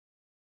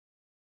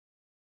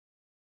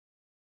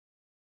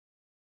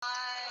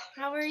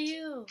How are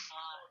you?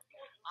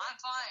 I'm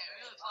fine,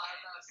 really fine.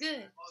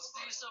 Good.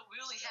 We're so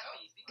really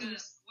happy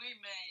because we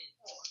made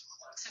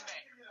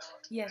tonight.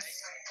 Yes.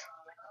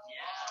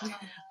 Yeah.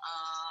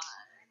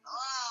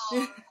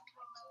 Wow.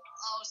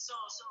 Oh, so.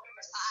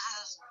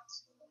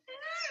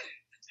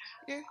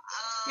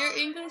 Your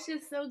English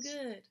is so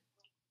good.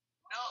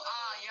 No,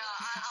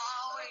 yeah. I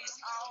always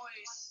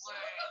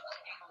learn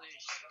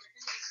English.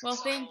 Well,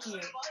 thank you.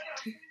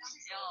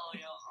 Yo.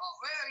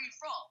 Where are you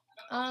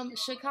from?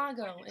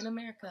 Chicago in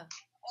America. Oh,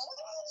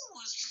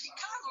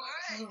 Chicago,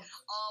 right? Yes.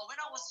 When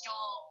I was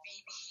young,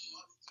 maybe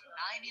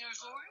 9 years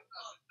old,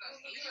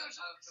 8 years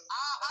old,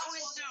 I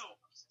went to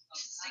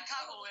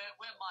Chicago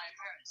with my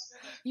parents.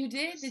 You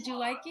did? Did you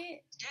like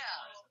it? Yeah,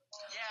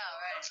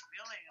 right.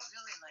 Really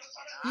like it.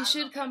 You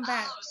should come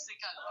back. I love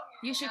Chicago.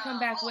 You should come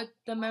back with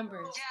the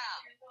members.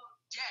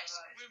 Yes,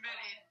 we met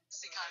in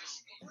Chicago.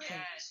 Okay.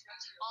 Yes.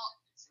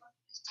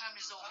 Time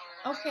is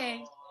over. Okay.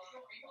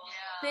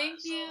 Yeah.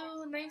 Thank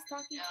you. Nice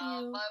talking to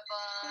you. Bye.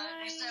 Bye.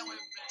 Next time we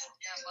meet.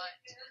 Yeah, bye.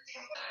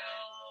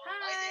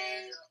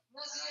 Hi.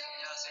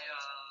 안녕하세요.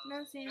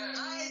 Nothing.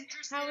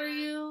 How are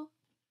you?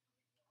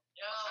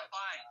 Yeah,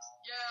 fine.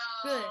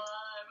 Yeah. Good.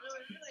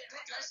 Really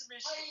nice to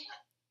meet you.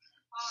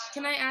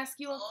 Can I ask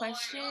you a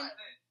question? Yeah.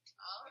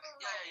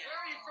 Where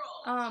are you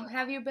from?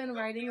 Have you been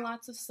writing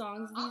lots of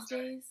songs these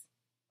days?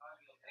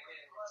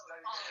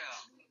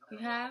 Yeah. You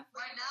have?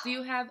 Do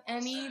you have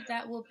any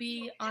that will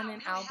be on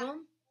an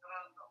album?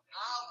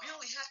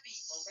 Really happy.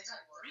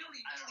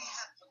 Really happy.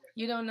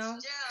 You don't know?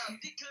 Yeah,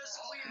 because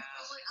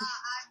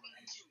I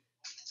meet you.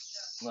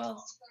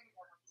 Well,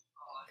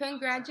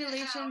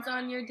 congratulations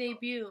on your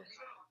debut. Oh,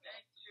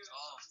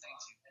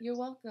 thank you. You're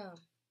welcome.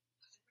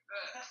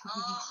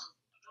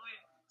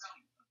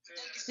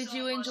 Thank Did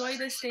you enjoy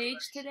the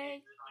stage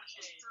today?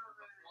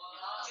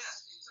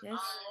 Yes?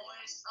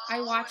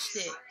 I watched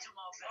it.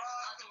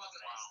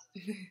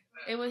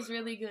 It was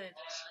really good.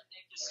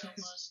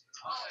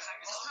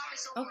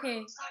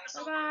 Okay.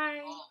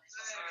 Bye-bye.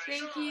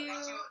 Thank you.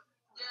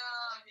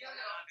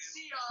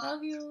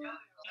 Love you.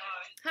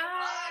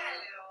 Hi.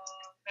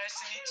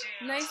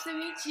 Nice to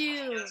meet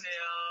you.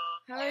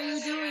 How are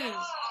you doing?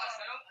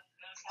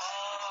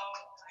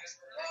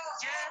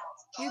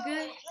 You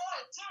good?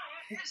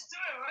 Yes.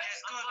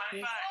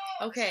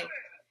 Okay.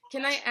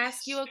 Can I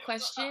ask you a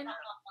question?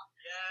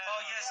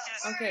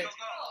 Yes. Okay.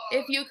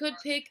 If you could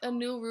pick a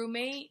new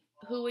roommate,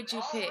 who would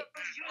you pick?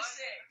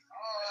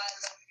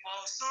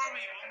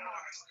 Sorry, one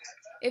more.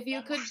 If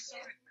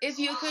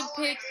you could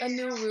pick a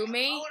new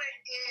roommate,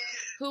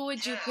 who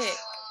would you pick?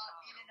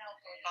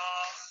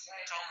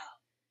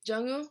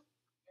 Jungwoo?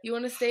 You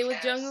want to stay with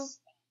Jungwoo?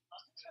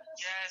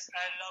 Yes,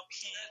 I love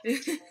him.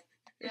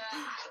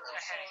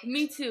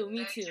 Me too. And I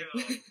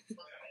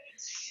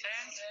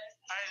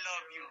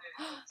love you.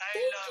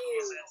 Thank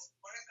you.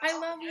 I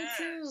love you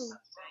too.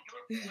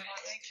 Thank you.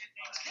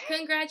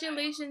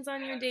 Congratulations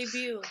on your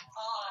debut. Thank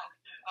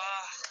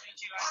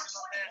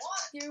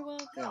you. You're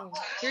welcome.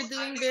 You're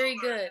doing very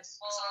good.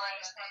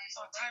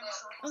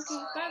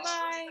 Okay,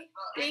 bye-bye.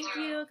 Thank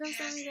you.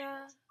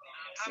 감사합니다.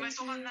 다음에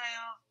또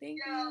만나요. Thank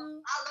you. I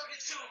love you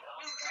too. We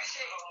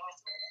appreciate it.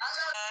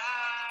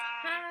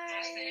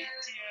 Hi.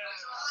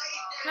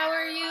 How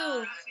are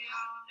you?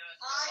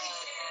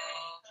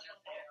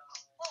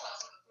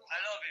 I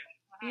love you.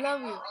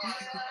 Love you.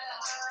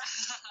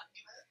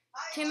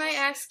 Can I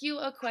ask you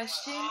a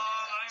question? I'm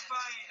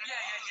fine.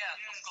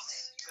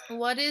 Yeah.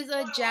 What is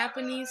a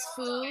Japanese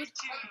food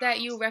that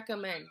you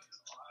recommend?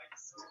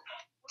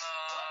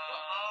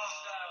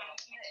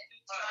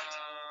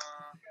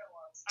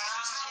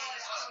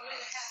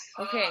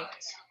 Okay,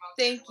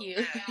 thank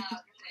you.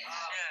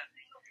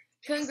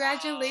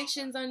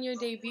 Congratulations on your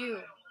debut. Oh,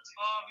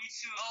 me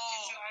too.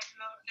 Oh,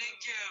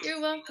 thank you.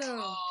 You're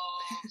welcome.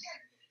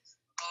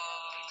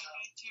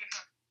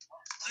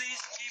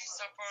 Please keep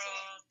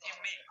supporting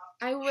me.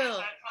 I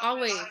will,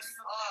 always.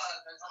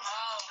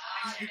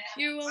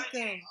 You're welcome.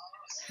 I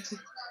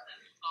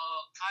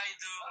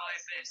do my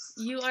best.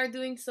 You are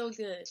doing so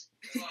good.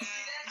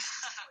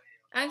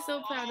 I'm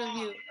so proud of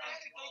you.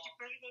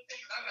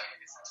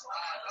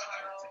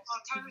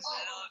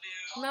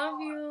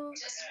 Love you.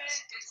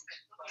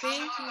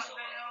 Thank you.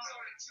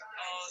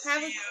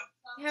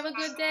 Have a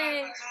good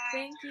day.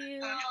 Thank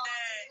you.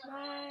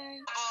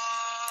 Bye.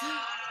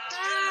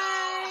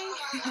 Hi.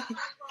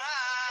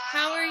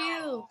 How are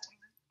you?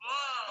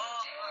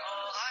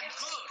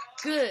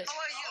 I'm Good. How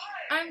are you?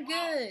 I'm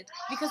good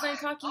because I'm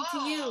talking to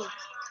you.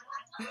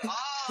 Me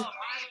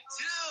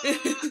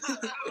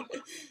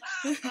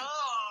too.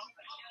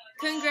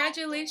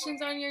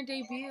 Congratulations on your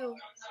debut.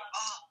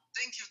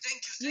 Thank you.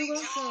 You're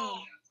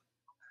welcome.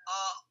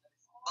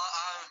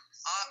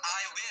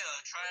 I will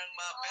try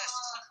my best.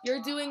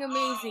 You're doing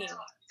amazing.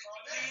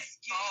 Please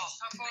keep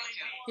supporting me.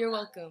 You're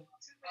welcome.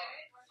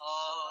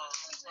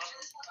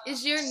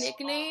 Is your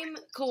nickname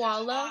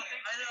Koala?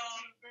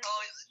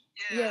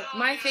 Yeah,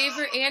 my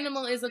favorite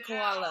animal is a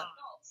koala.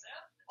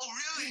 Oh,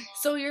 really?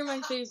 So you're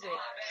my favorite.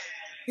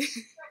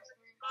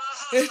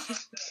 Thank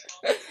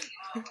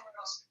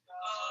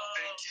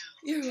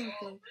you. You're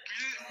welcome.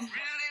 Really,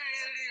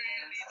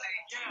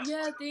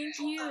 Yeah, thank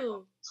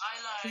you.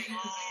 I like. I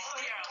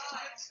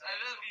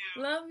love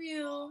you. Love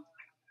you.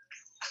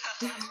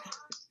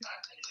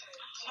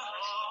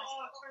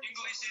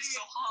 English is so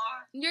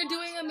hard. You're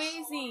doing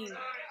amazing.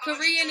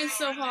 Korean is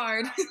so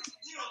hard. Thank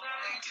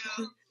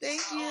you.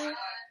 Thank you.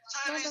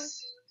 Time Bye-bye.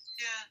 is,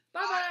 yeah.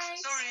 Bye-bye.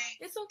 Sorry.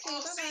 It's okay.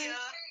 See Bye-bye. ya.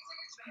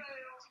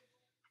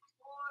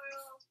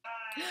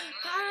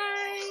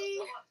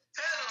 Hi.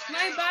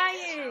 My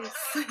bias.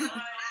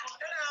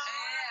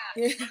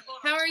 Yeah.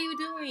 How are you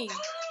doing?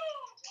 Thank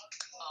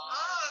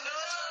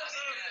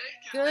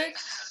you. Good?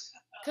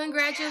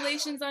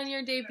 Congratulations on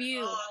your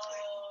debut.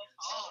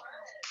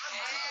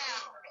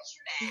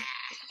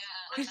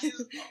 Thank you.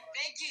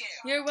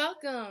 You're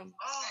welcome.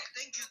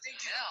 Thank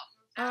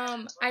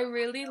you. I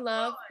really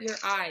love your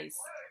eyes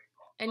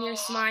and your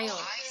smile.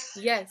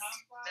 Yes.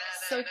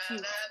 So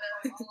cute.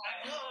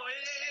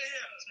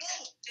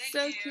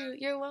 So cute.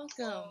 You're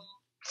welcome.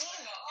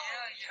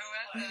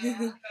 Yeah, you're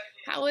welcome.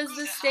 How was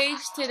the stage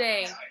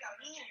today?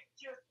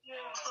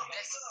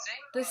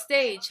 The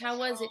stage, how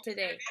was it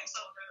today?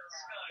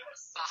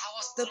 How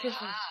was The the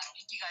performance.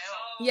 인기가요?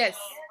 Yes.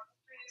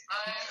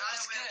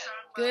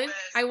 Good. Good?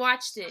 I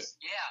watched it.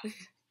 Yeah.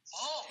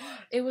 Oh.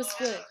 It was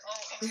good.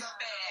 Bam.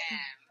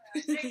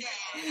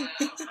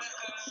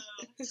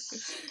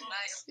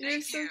 Nice. You're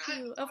Thank so you.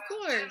 cute. Of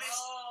course.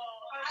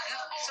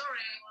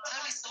 Sorry.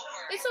 Time is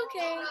over. It's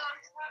okay.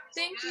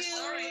 Thank you.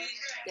 Sorry.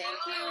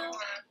 Thank you.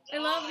 I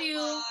love you.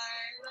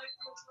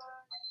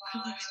 I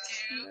love you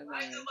too.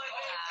 Bye-bye.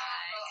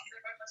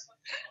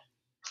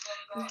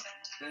 Bye.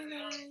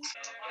 Bye-bye.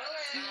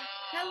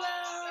 Hello.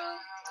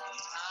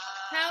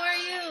 How are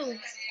you?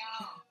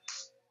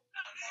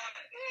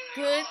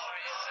 Good?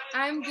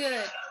 I'm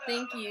good.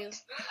 Thank you.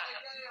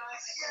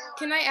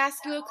 Can I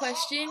ask you a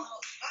question?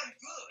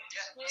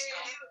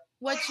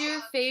 What's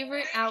your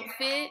favorite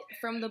outfit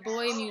from the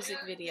boy music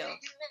video?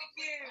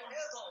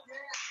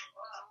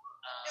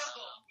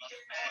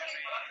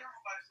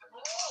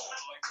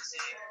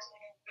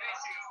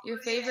 Your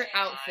favorite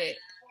outfit.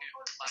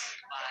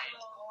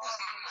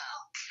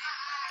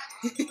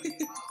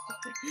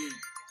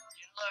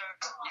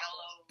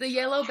 The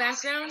yellow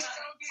background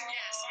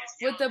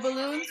with the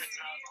balloons?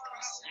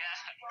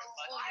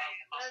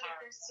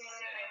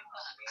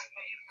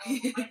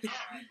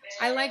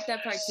 I like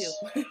that part too.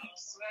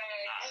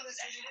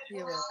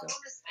 You're welcome.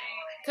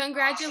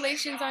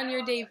 Congratulations on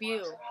your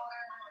debut.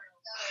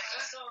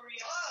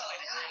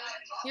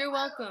 You're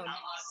welcome.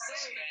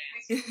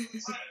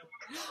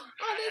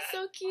 Oh, that's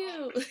so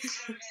cute.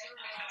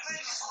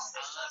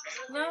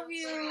 Love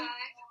you.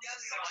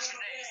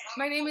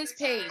 My name is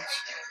Paige.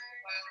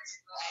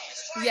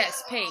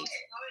 Yes, Paige.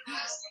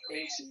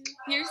 Thank you.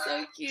 You're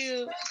so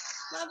cute.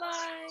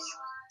 Bye-bye.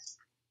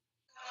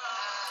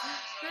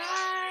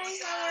 Hi,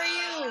 how are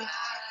you?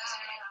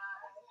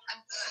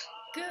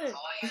 Good.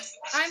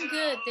 I'm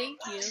good, thank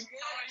you.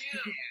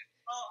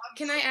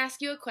 Can I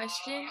ask you a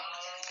question?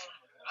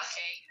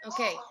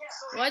 Okay.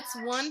 What's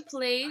one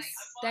place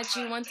that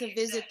you want to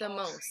visit the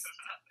most?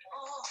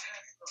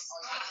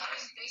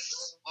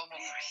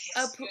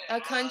 A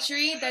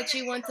country that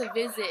you want to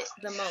visit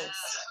the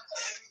most?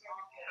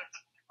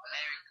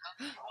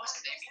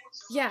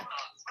 Yeah.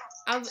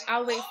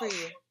 I'll wait for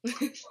you.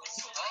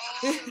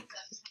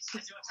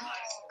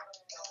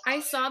 I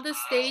saw the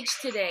stage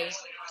today.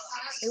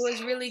 It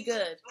was really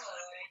good.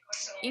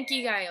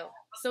 인기가요.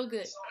 So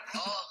good.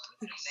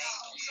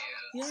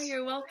 Yeah,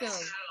 you're welcome.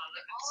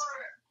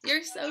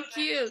 You're so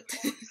cute.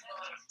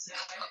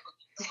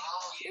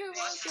 You're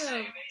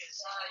welcome.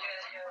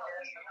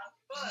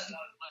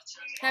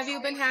 Have you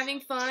been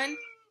having fun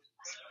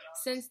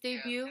since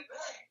debut?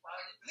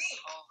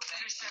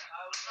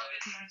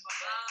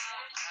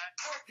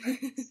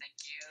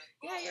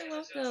 Yeah, you're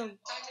welcome.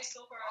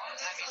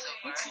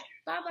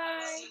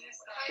 Bye-bye.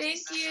 Thank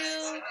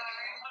you.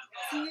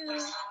 See you.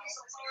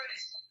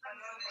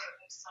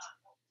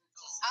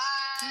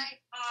 Hi.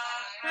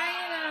 Hi,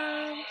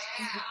 Adam.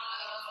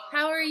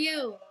 How are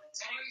you?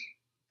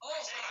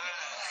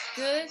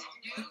 Good?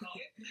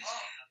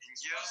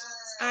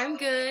 I'm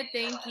good,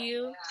 thank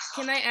you.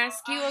 Can I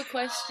ask you a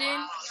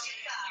question?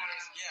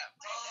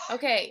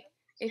 Okay,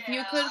 if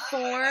you could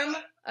form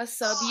a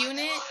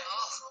subunit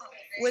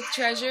with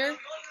Treasure,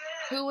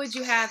 who would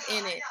you have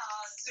in it?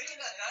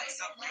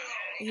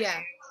 Yeah.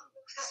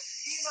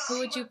 Who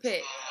would you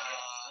pick?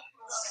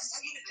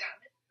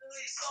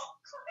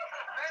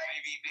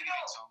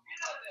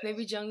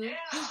 Maybe Jungkook?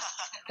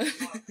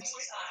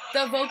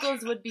 The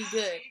vocals would be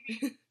good.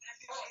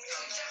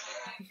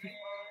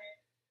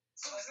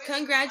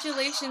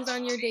 Congratulations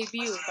on your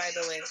debut, by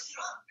the way.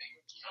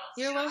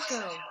 You're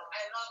welcome.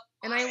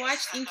 And I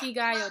watched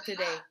인기가요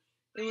today.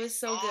 It was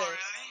so good.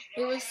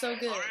 It was so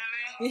good.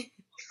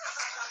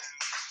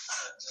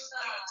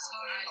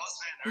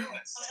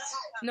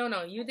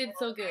 No, you did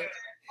so good.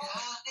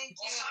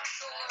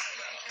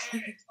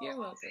 You're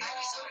welcome.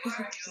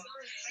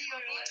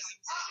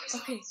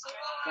 Okay,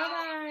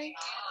 bye-bye.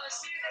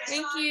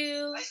 Thank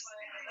you.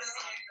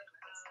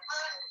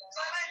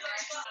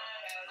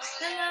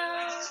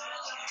 Hello.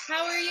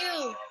 How are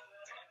you?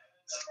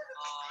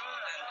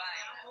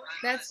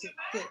 That's good.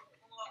 Good.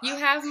 You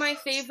have my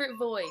favorite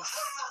voice.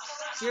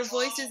 Your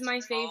voice is my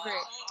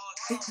favorite.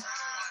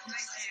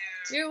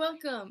 You're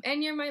welcome.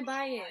 And you're my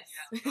bias.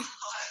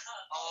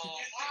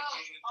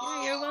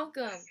 Yeah, you're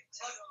welcome.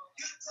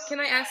 Can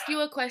I ask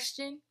you a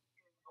question?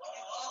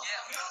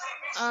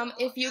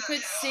 If you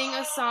could sing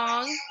a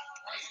song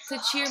to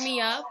cheer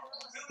me up,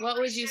 what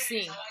would you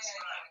sing?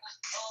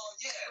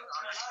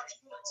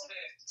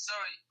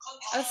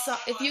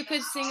 If you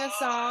could sing a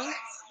song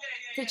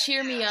to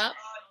cheer me up,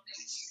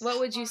 what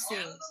would you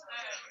sing?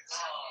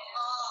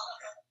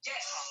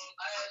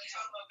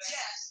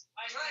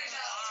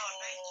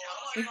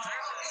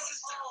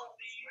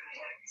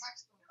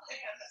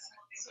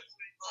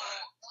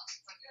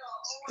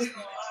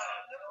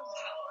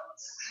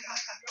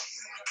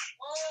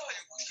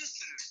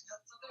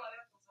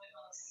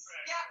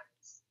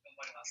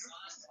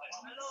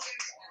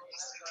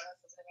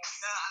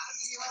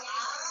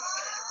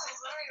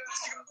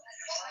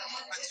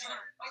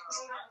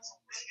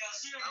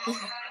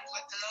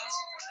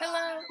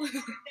 Hello.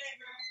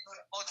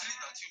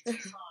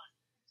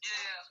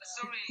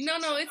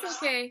 No, it's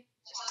okay.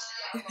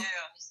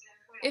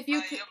 If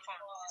you could...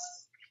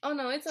 Oh,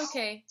 no, it's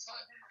okay.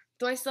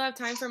 Do I still have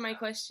time for my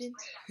question?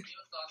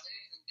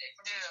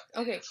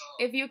 Okay.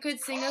 If you could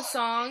sing a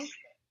song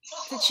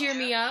to cheer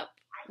me up,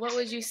 what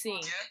would you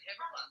sing?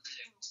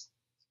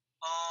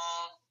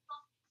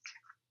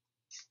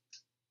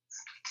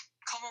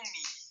 Come on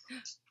me.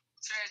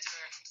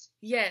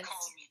 Yes. Come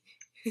on me.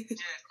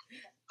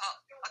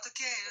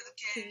 어떻게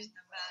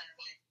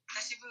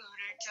다시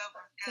불을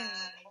켜볼까?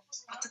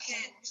 어떻게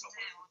내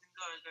모든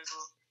걸 걸고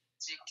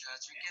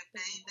지켜줄게,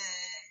 baby.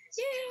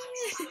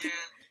 Yeah.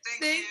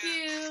 Thank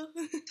you.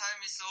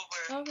 Time is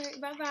over. Okay,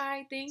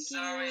 bye-bye. Thank you.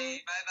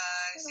 Sorry.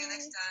 Bye-bye. See you Bye-bye.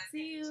 next time.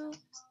 See you.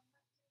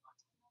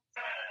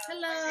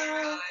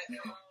 Hello.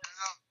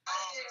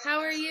 How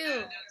are you?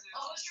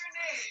 What's your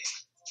name?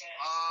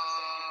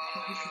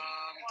 I'm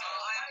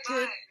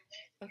Good.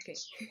 Okay.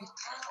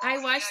 I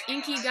watched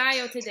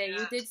𝘱𝘀𝘀𝘀𝘀𝘀𝘀 today.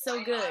 You did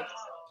so good.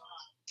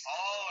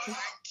 Oh, thank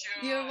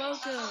you. You're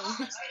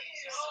welcome.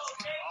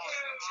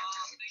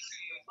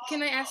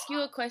 Can I ask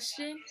you a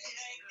question?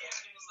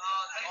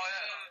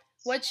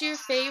 What's your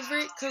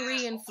favorite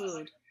Korean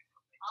food?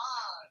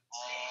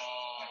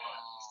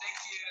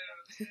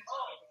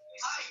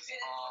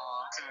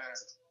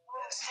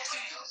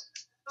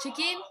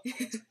 Chicken?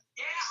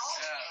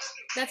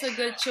 That's a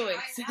good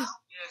choice.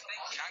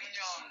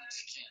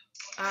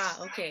 Ah,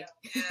 okay.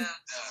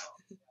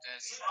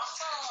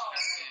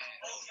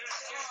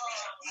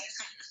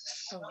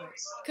 Okay.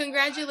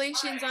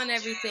 Congratulations on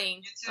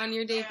everything, on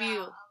your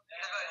debut.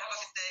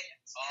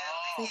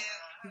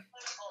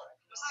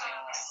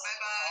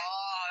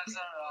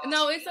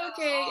 No, it's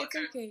okay. It's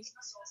okay.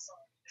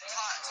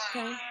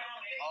 Okay.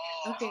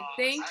 Okay.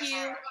 Thank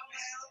you.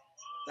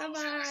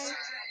 Bye-bye.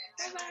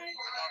 Bye-bye.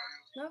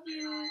 Love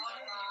you.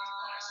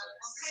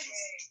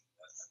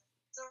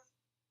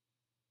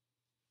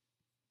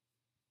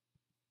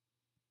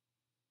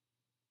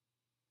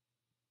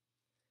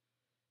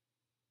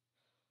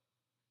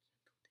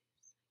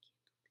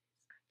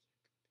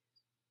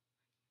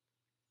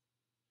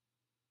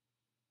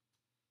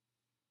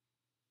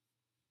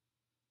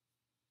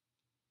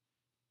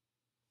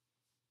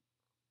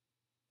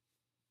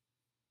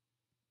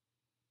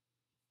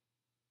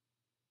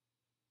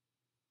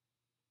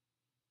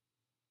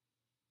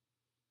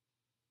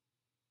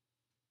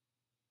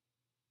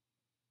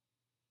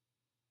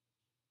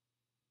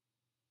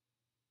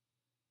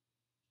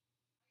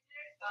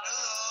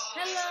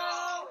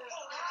 Hello.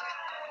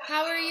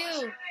 How are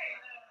you?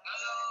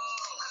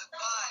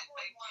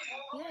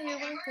 Yeah, you're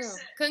welcome.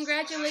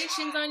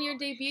 Congratulations on your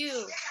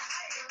debut.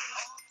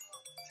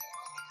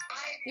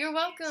 You're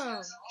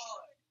welcome.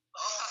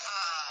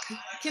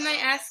 Can I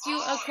ask you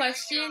a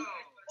question?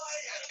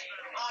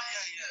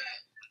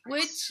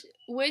 Which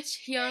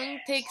𝘱𝘢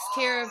takes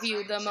care of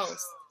you the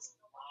most?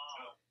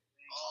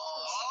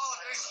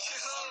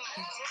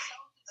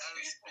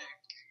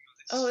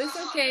 Oh, it's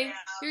okay.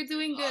 You're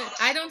doing good.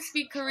 I don't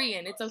speak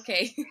Korean. It's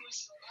okay.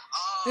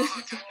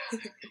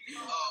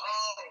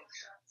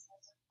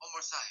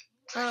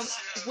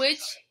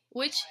 Which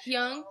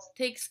𝘱𝘢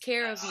takes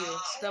care of you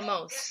the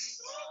most?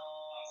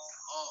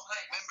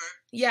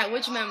 Yeah,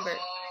 which member?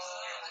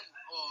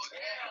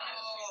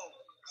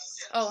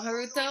 Oh,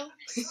 Haruto?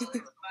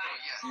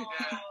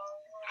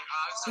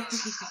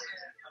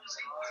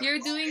 You're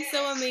doing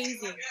so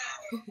amazing.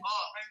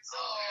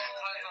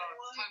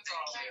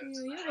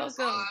 You're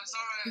welcome.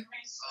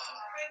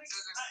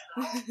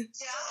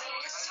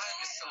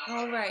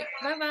 All right.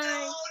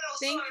 Bye-bye.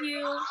 Thank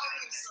you.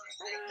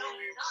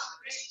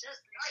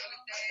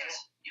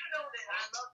 Bye-bye.